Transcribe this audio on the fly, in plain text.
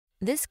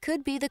This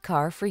could be the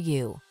car for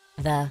you.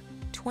 The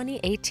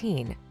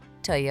 2018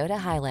 Toyota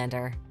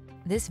Highlander.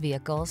 This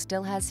vehicle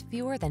still has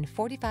fewer than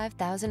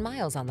 45,000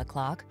 miles on the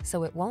clock,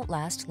 so it won't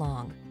last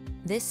long.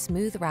 This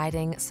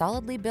smooth-riding,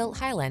 solidly built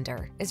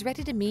Highlander is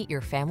ready to meet your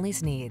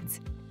family's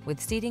needs.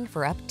 With seating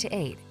for up to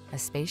 8, a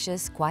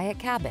spacious, quiet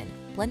cabin,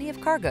 plenty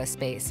of cargo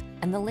space,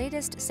 and the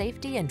latest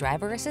safety and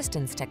driver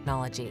assistance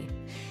technology.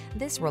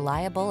 This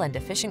reliable and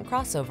efficient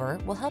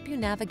crossover will help you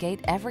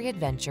navigate every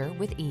adventure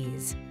with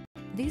ease.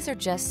 These are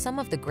just some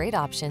of the great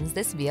options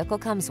this vehicle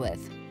comes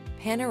with: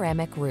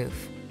 panoramic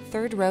roof,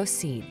 third-row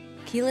seat,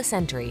 keyless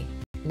entry,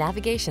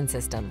 navigation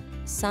system,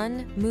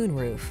 sun, moon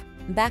roof,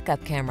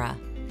 backup camera,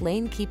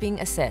 lane keeping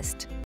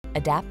assist,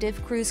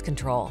 adaptive cruise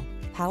control,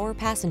 power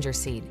passenger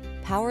seat,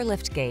 power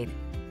liftgate.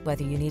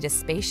 Whether you need a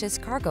spacious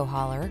cargo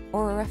hauler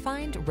or a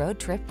refined road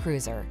trip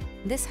cruiser,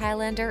 this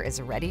Highlander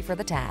is ready for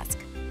the task.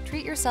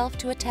 Treat yourself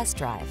to a test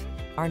drive.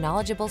 Our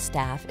knowledgeable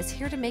staff is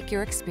here to make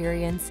your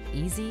experience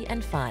easy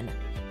and fun.